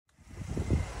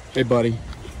Hey, buddy.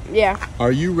 Yeah.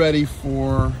 Are you ready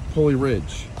for Pulley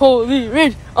Ridge? Pulley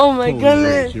Ridge. Oh my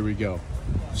goodness. Ridge. Here we go.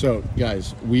 So,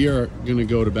 guys, we are going to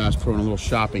go to Bass Pro on a little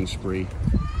shopping spree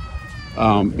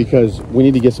because we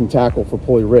need to get some tackle for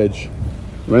Pulley Ridge.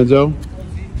 Lorenzo,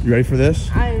 you ready for this?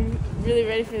 I'm really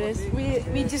ready for this.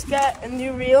 We just got a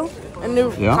new reel, a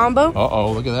new combo.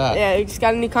 Uh-oh, look at that. Yeah, we just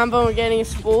got a new combo and we're getting it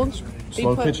spooled.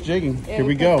 Slow pitch jigging. Yeah, here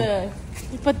we go.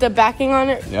 We put the backing on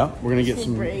it. Yeah, we're gonna get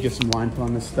some line put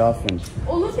on this stuff and.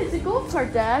 Oh look, it's a golf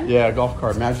cart, Dad. Yeah, a golf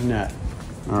cart. Imagine that.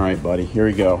 All right, buddy. Here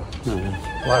we go.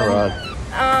 Fly rod.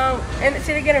 And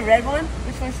should I get a red one?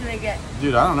 Which one should I get?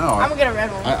 Dude, I don't know. I'm gonna get a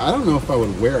red one. I don't know if I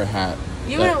would wear a hat.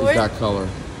 You that wouldn't wear that color.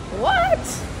 What?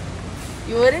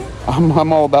 You wouldn't?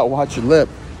 I'm all about watch your lip.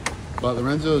 But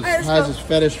Lorenzo has his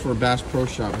fetish for Bass Pro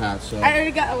Shop hats. So I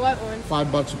already got a wet one.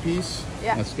 $5 a piece.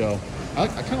 Yeah. Let's go. I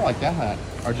kind of like that hat.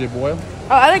 RJ Boyle.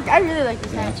 Oh, I really like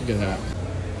this hat. That's a good hat.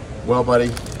 Well,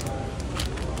 buddy,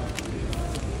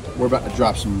 we're about to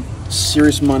drop some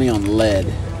serious money on lead.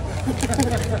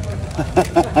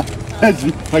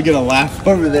 I get a laugh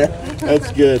over there.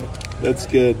 That's good. That's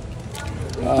good.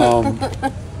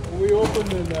 We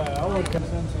opened in 10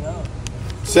 cents an ounce.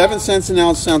 7 cents an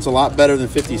ounce sounds a lot better than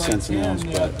 50 cents an ounce.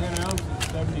 Yeah, But 10 ounces,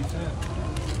 70 cents.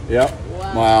 Yep.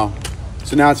 Wow.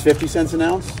 So now it's 50 cents an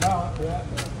ounce? Oh, yeah.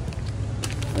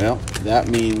 Well, that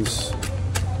means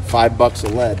 $5 a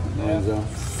lead, Lorenzo.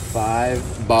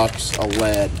 $5 a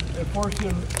lead. It forces you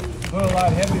to put a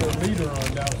lot heavier leader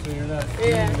on now, so you're not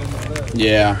in the lead.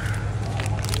 Yeah.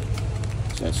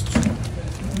 So that's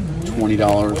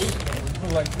 $20.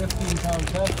 Put like 15-pound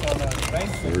test on that bank.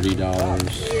 $30.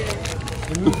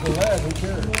 You lose the lead, who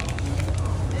cares?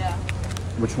 Yeah.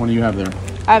 Which one do you have there?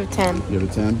 I have a 10. You have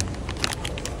a 10?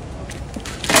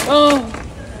 Oh.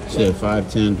 So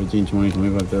 5, 10, 15, 20,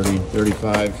 25, 30,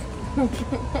 35.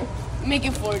 Make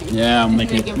it 40. Yeah, I'm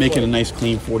making it a nice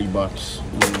clean $40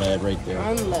 on lead right there.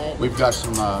 On lead. We've got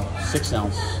some 6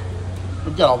 ounce.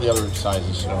 We've got all the other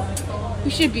sizes, so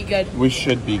We should be good. we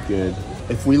should be good.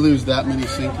 If we lose that many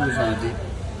sinkers on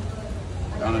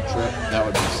a trip, that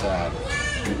would be sad.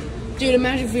 Dude,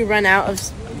 imagine if we run out of...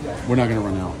 We're not gonna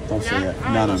run out. Don't say that.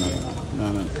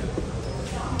 No.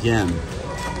 Again.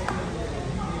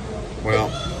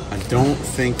 Well, I don't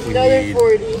think we Another need.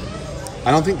 40. I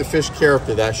don't think the fish care if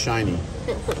they're that shiny.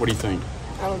 What do you think?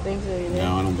 I don't think so either.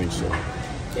 No, I don't think so.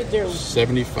 Dude, they're...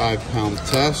 75-pound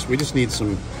test. We just need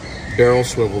some barrel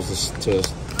swivels to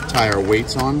tie our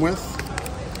weights on with,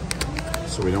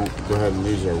 so we don't go ahead and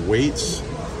lose our weights.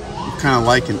 I'm kind of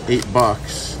liking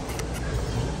 $8.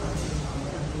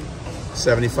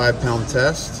 75-pound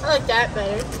test. I like that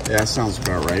better. Yeah, that sounds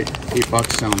about right.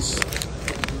 $8 sounds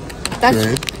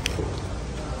good.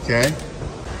 Okay.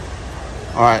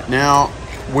 All right, now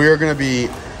we are going to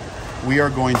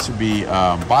be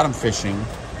bottom fishing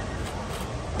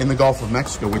in the Gulf of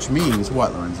Mexico, which means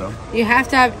what, Lorenzo? You have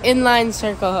to have inline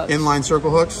circle hooks. Inline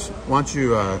circle hooks. Why don't you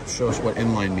show us what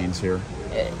inline means here?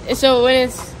 So when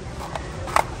it's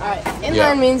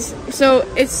inline means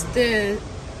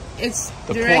it's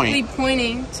directly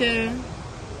pointing to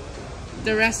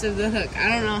the rest of the hook. I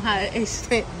don't know how to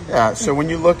explain. Yeah. So when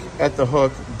you look at the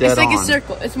hook, dead it's like on, a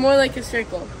circle. It's more like a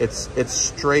circle. It's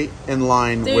straight in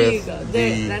line There with you go.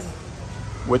 There,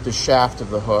 with the shaft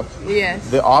of the hook. Yes.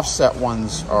 The offset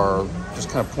ones are just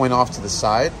kind of point off to the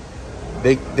side.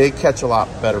 They catch a lot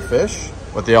better fish,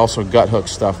 but they also gut hook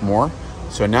stuff more.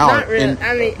 So now, Not really.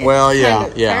 I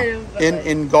mean,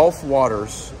 in Gulf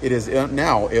waters, it is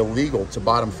now illegal to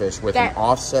bottom fish with an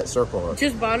offset circle hook.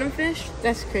 Just bottom fish?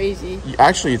 That's crazy.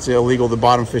 Actually, it's illegal to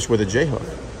bottom fish with a J hook.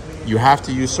 You have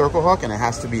to use circle hook, and it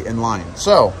has to be in line.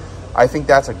 So, I think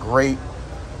that's a great.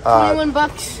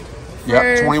 $21.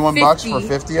 Yep, $21 for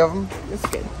 50 of them. That's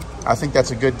good. I think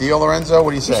that's a good deal, Lorenzo.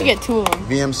 What do you say? We should get 2 of them.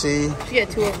 VMC. We should get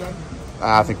 2 of them.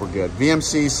 I think we're good.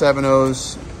 VMC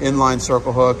 7.0s, inline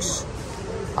circle hooks.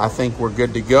 I think we're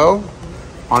good to go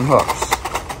on hooks.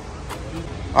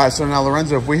 All right, so now,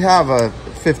 Lorenzo, if we have a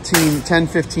 10,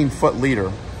 15-foot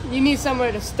leader. You need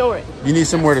somewhere to store it. You need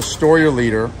somewhere to store your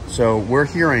leader. So we're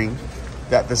hearing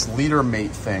that this leader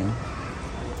mate thing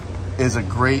is a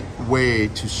great way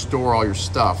to store all your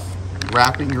stuff.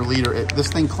 Wrapping your leader, this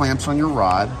thing clamps on your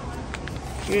rod.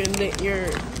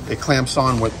 It clamps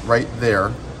on right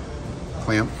there,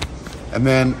 clamp. And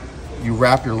then you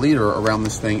wrap your leader around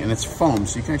this thing, and it's foam,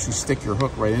 so you can actually stick your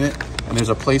hook right in it. And there's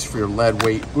a place for your lead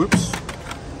weight. Oops.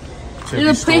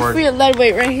 There's a place for your lead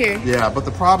weight right here. Yeah, but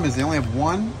the problem is they only have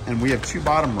 1, and we have 2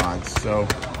 bottom rods. So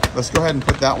let's go ahead and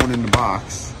put that one in the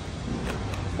box.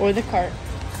 Or the cart.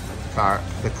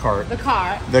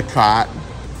 The cart.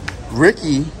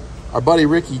 Ricky, our buddy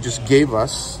Ricky, just gave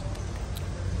us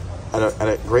at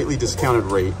a greatly discounted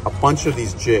rate a bunch of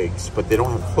these jigs, but they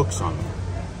don't have hooks on them.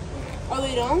 Oh,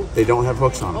 they don't? They don't have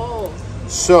hooks on them. Oh.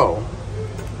 So,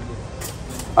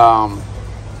 I'm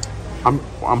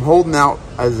holding out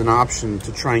as an option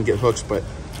to try and get hooks, but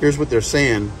here's what they're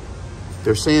saying.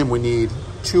 They're saying we need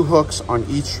 2 hooks on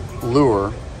each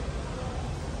lure.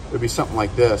 It would be something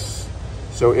like this.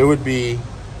 So it would be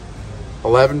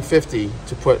 $11.50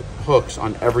 to put hooks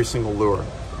on every single lure.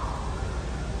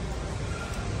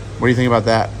 What do you think about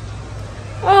that?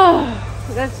 Oh,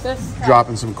 that's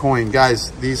dropping some coin, guys.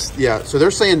 These, yeah. So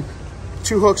they're saying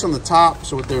 2 hooks on the top.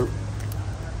 So what they're,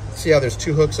 see how there's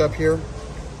 2 hooks up here?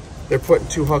 They're putting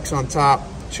 2 hooks on top,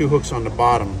 2 hooks on the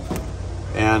bottom,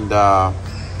 and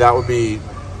that would be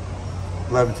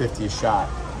 $11.50 a shot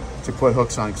to put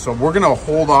hooks on. So we're gonna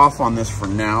hold off on this for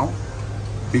now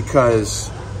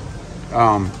because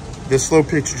this slow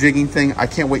pitch jigging thing, I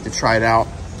can't wait to try it out.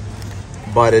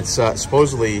 But it's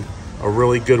supposedly a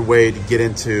really good way to get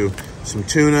into some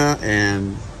tuna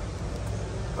and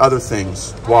other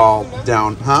things while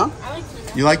down, huh? I like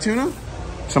tuna. You like tuna?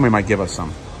 Somebody might give us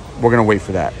some. We're gonna wait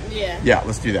for that. Yeah. Yeah,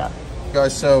 let's do that.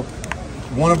 Guys, so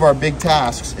one of our big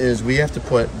tasks is we have to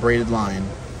put braided line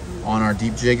on our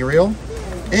deep jig reel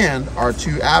and our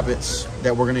 2 abbots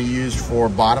that we're gonna use for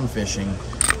bottom fishing.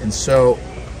 And so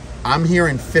I'm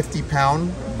hearing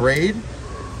 50-pound braid,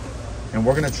 and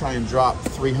we're gonna try and drop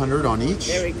 300 on each.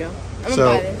 There we go. I'm So,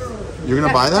 gonna buy this. You're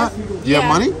gonna buy that? Do you have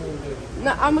money?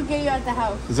 No, I'm gonna get you at the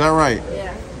house. Is that right?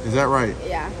 Yeah. Is that right?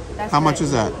 Yeah. That's How much right.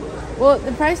 is that? Well,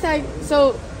 the price tag,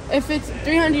 so if it's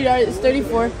 300 yards, it's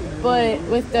 34, but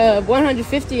with the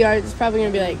 150 yards, it's probably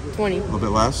gonna be like 20. A little bit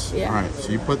less? Yeah. All right,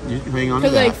 so you hang on to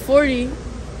Cause that. like 40.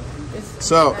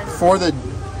 So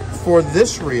for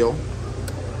this reel,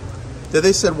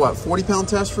 they said what, 40-pound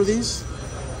test for these?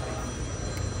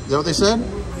 Is that what they said?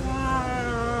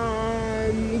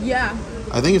 Yeah.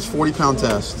 I think it's 40-pound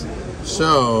test.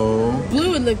 So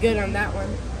Blue would look good on that one.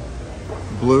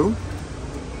 blue.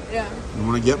 Yeah. You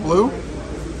want to get blue?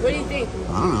 What do you think?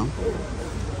 I don't know.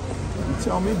 You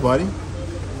tell me, buddy.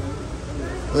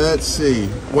 Let's see.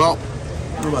 Well,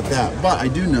 what about that? But I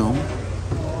do know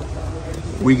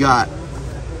we got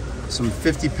some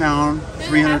 50-pound, Does it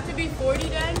 300, have to be 40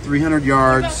 then? 300 What about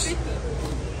yards. 50?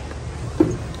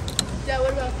 Yeah,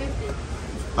 what about 50?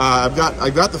 I've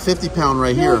got the 50-pound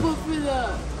right here. No, but for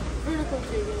the vertical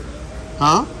jigging.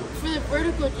 Huh? For the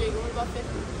vertical jigging, what about 50?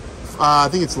 I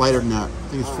think it's lighter than that. I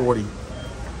think it's 40.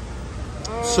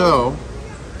 So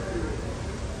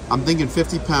I'm thinking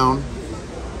 50-pound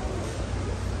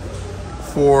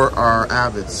for our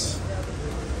abbots.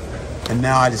 And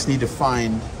now I just need to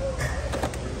find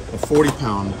a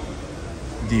 40-pound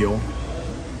deal.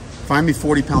 Find me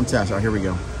 40-pound test. All right, here we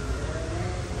go.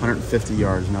 150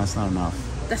 yards. No, that's not enough.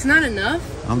 That's not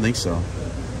enough? I don't think so.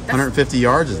 150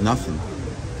 yards is nothing.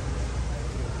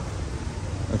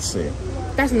 Let's see.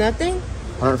 That's nothing?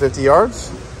 150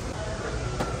 yards?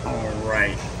 All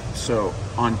right. So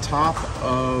on top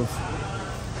of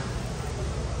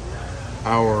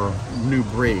our new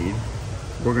braid,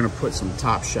 we're gonna put some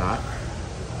top shot.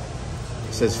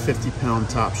 It says 50-pound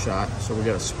top shot. So we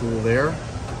got a spool there.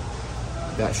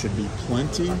 That should be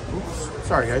plenty. Oops,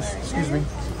 sorry guys, excuse me.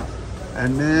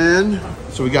 And then,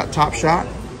 so we got top shot.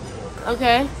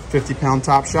 Okay. 50-pound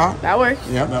top shot. That works.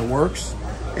 Yeah, that works.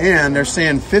 And they're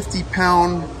saying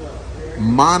 50-pound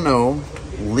mono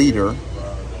leader.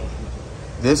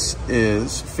 This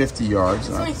is 50 yards.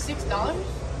 It's only $6?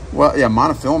 Well, yeah,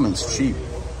 monofilament's cheap.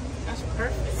 That's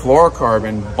perfect.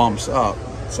 Fluorocarbon bumps up.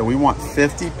 So we want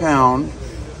 50-pound.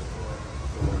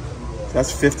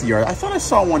 That's 50 yards. I thought I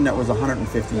saw one that was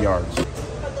 150 yards.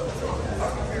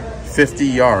 50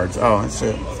 yards. Oh, that's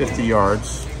it. 50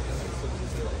 yards.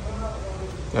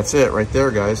 That's it right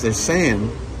there, guys. They're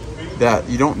saying that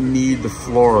you don't need the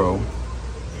fluoro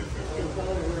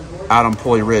out on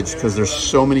Pulley Ridge because there's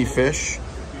so many fish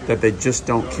that they just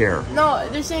don't care. No,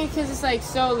 they're saying because it's like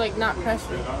so like not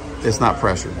pressured. It's not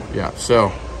pressured. Yeah.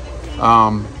 So,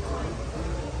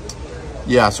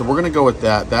 yeah. So we're gonna go with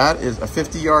that. That is a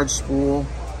 50-yard spool.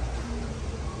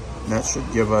 That should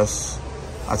give us.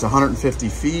 That's 150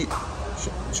 feet.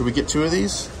 Should we get 2 of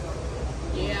these?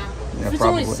 Yeah. Yeah, It's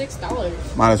probably. only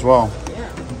 $6. Might as well.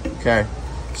 Yeah. Okay.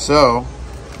 So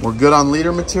we're good on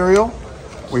leader material.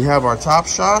 We have our top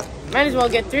shot. Might as well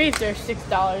get 3 if they're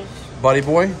 $6. Buddy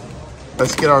boy,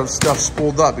 let's get our stuff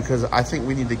spooled up because I think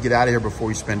we need to get out of here before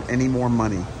we spend any more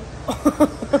money.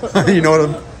 You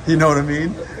know what I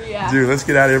mean? Yeah. Dude, let's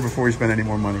get out of here before we spend any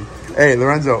more money. Hey,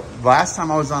 Lorenzo, last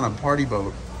time I was on a party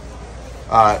boat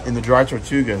in the Dry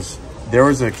Tortugas, there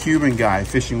was a Cuban guy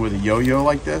fishing with a yo-yo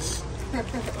like this.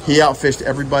 He outfished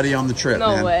everybody on the trip,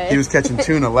 No man. way. He was catching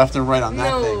tuna left and right on that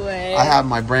No thing. way. I have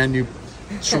my brand new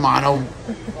Shimano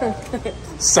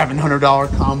 $700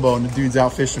 combo, and the dude's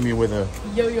outfishing me with a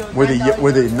Yo-yo. with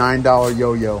a $9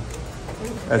 yo-yo.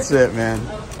 That's it, man.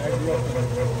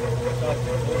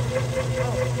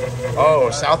 Oh,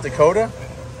 South Dakota?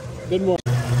 Good morning.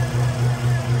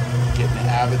 Getting the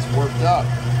habits worked up.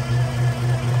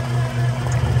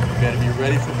 You gotta be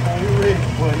ready for Pulley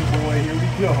Ridge, buddy boy. Here we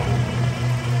go.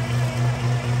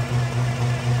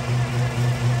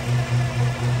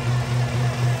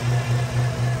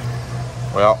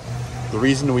 Well, the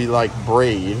reason we like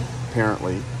braid,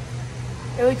 apparently,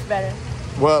 It looks better.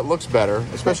 well, it looks better,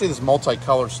 especially this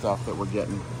multicolor stuff that we're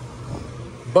getting.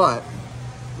 But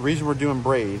the reason we're doing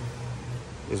braid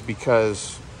is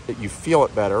because you feel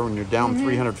it better when you're down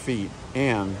 300 feet,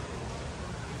 and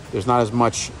there's not as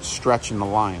much stretch in the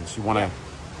lines. You want to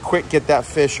quick get that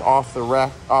fish off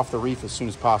the reef as soon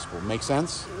as possible. Make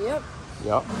sense? Yep.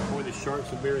 Yep. Before the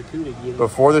sharks and barracuda get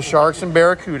Before the sharks and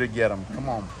barracuda get them. Come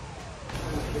on.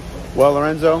 Well,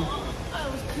 Lorenzo.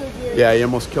 Yeah, you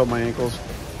almost killed my ankles.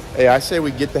 Hey, I say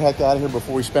we get the heck out of here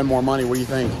before we spend more money. What do you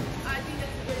think? I think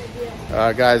that's a good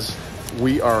idea. Guys,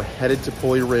 we are headed to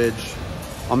Pulley Ridge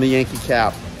on the Yankee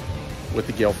Cap with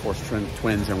the Gale Force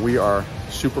twins, and we are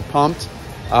super pumped.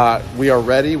 We are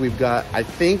ready. We've got, I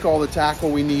think, all the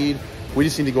tackle we need. We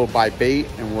just need to go buy bait,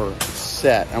 and we're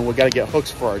set. And we've got to get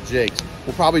hooks for our jigs.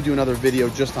 We'll probably do another video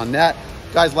just on that.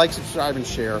 Guys, like, subscribe, and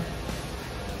share.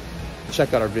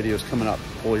 Check out our videos coming up.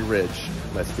 Pulley Ridge.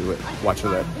 Let's do it. Watch for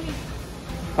that.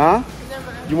 Huh?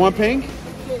 You want pink?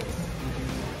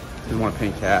 You want a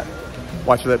pink hat.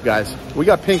 Watch for that, guys. We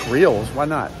got pink reels. Why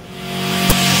not?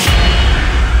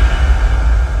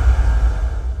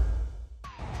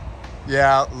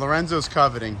 Yeah, Lorenzo's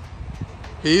coveting.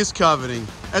 He's coveting.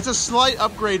 It's a slight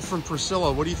upgrade from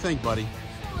Priscilla. What do you think, buddy?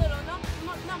 A little,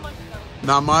 not much though.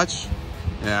 Not much?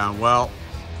 Yeah, well.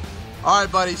 All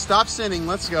right, buddy, stop sinning.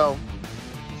 Let's go.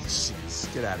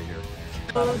 Jeez, get out of here.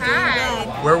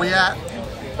 Hi. Where are we at?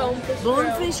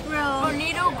 Bonefish Grill.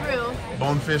 Bonito Grill.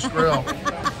 Bonefish Grill.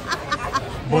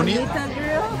 Bonita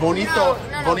Grill? Bonito,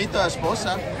 No. bonita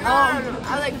esposa.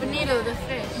 I like bonito, the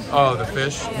fish. Oh, the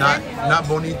fish? Not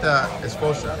bonita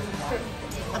esposa.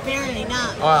 Apparently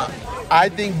not. I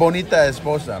think bonita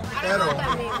esposa. I don't know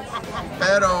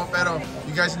what that means.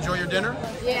 You guys enjoy your dinner?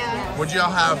 Yeah. What'd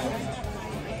y'all have?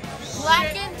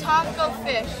 Blackened taco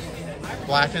fish.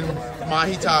 Blackened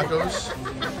mahi tacos.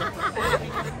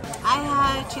 I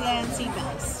had Chilean sea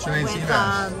bass Chilean with sea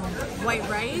bass. white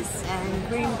rice and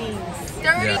green beans.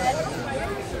 Dirty.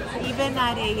 Even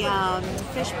at a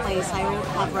fish place, I would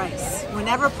have rice.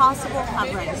 Whenever possible,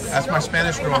 have rice. That's my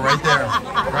Spanish girl right there.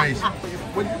 Rice.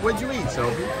 What'd you eat,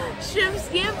 Sophie? Shrimp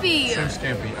scampi. Shrimp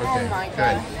scampi. Okay, Oh my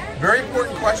God. good. Very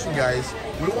important question, guys.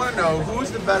 We want to know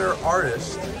who's the better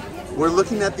artist. We're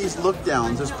looking at these look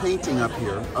downs. There's painting up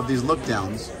here of these look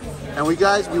downs, and we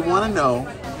want to know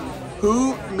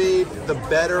who made the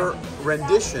better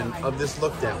rendition of this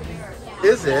look down.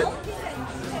 Is it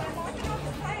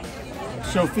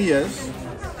Sophia's?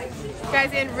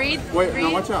 Guys, and read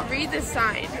watch out. read the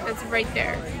sign that's right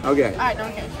there. Okay. Alright,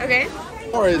 don't care. Okay?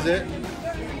 Or is it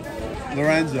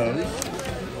Lorenzo's?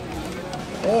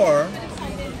 Or,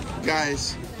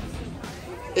 guys,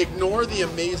 ignore the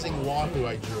amazing wahoo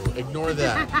I drew. Ignore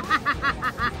that.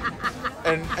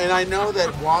 and I know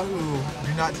that wahoo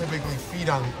do not typically feed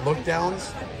on look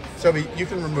downs. So you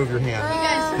can remove your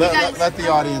hand. Let the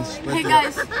audience. Hey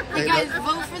guys,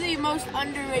 vote for the most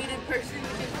underrated person.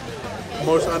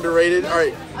 Most underrated? All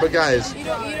right, but guys, You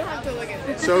don't have to look at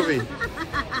this. Sophie,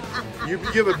 you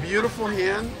have a beautiful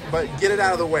hand, but get it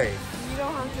out of the way. You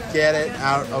don't have to. Get it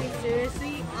out of.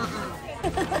 Seriously?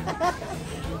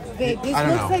 Babe, this I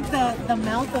don't looks know. like the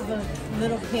mouth of a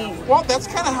little pig. Well, that's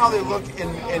kind of how they look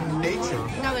in nature.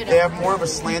 No, they don't. They have more of a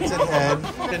slanted head.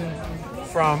 And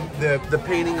from the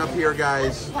painting up here,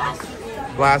 guys,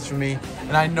 blasphemy.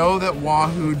 And I know that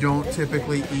wahoo don't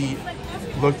typically eat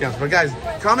look downs, but guys,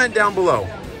 comment down below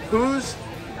whose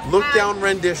look down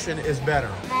rendition is better.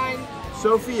 Mine.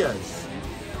 Sophia's.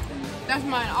 That's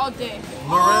mine all day.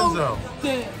 Lorenzo. All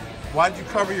day. Why'd you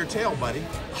cover your tail, buddy?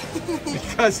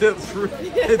 Because it's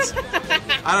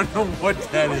I don't know what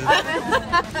that is.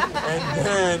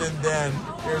 And then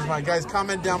here's my guys.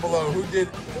 Comment down below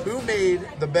who made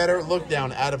the better look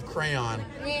down out of crayon.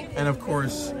 Me. And of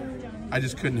course, I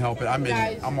just couldn't help it.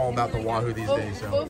 I'm all about the wahoo these days. So.